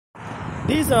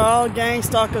These are all gang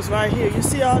stalkers right here. You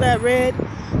see all that red?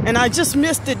 And I just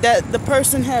missed it that the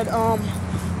person had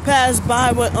passed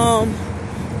by with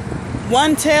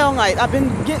one tail light. I've been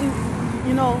getting,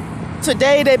 you know,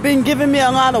 today they've been giving me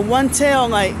a lot of one tail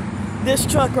light. This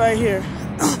truck right here.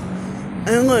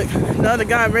 And look, the other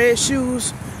guy, red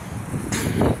shoes.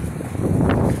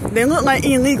 They look like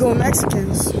illegal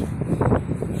Mexicans.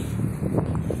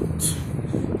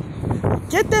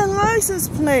 Get that license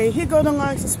plate. Here go the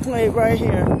license plate right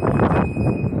here.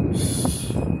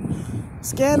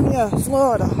 Escambia,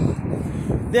 Florida.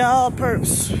 They're all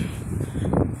perps.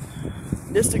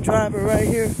 This the driver right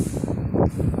here.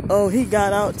 Oh, he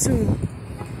got out too.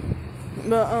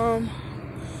 But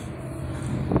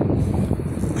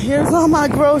here's all my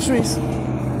groceries.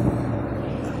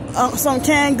 Some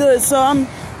canned goods. So I'm,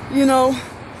 you know,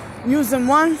 using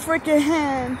one freaking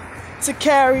hand to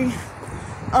carry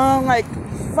like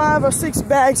 5 or 6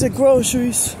 bags of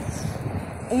groceries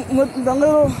with the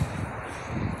little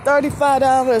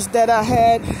 $35 that I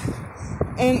had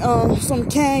and some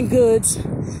canned goods.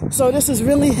 So this is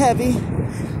really heavy.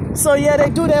 So yeah, they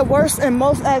do their worst and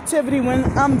most activity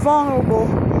when I'm vulnerable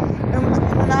and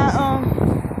when I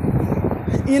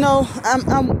you know,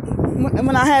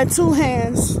 when I had 2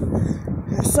 hands.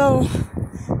 So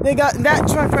they got that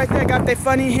truck right there, got their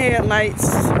funny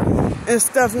headlights and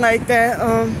stuff like that.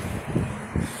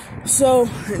 So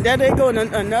there they go,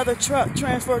 another truck,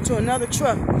 transferred to another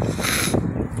truck.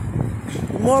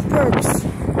 More perps,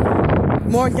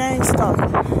 more gang stuff.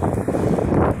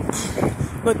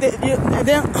 But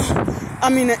I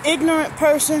mean, an ignorant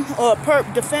person or a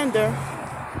perp defender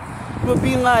would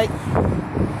be like,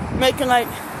 making like,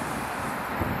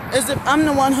 as if I'm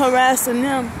the one harassing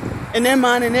them and they're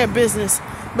minding their business.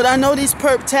 But I know these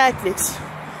perp tactics.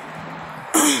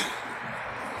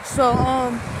 So,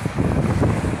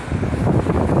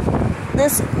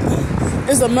 this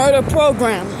is a murder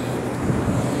program.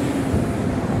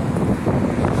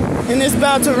 And it's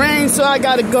about to rain, so I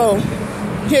gotta go.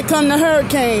 Here come the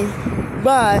hurricane.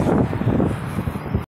 Bye.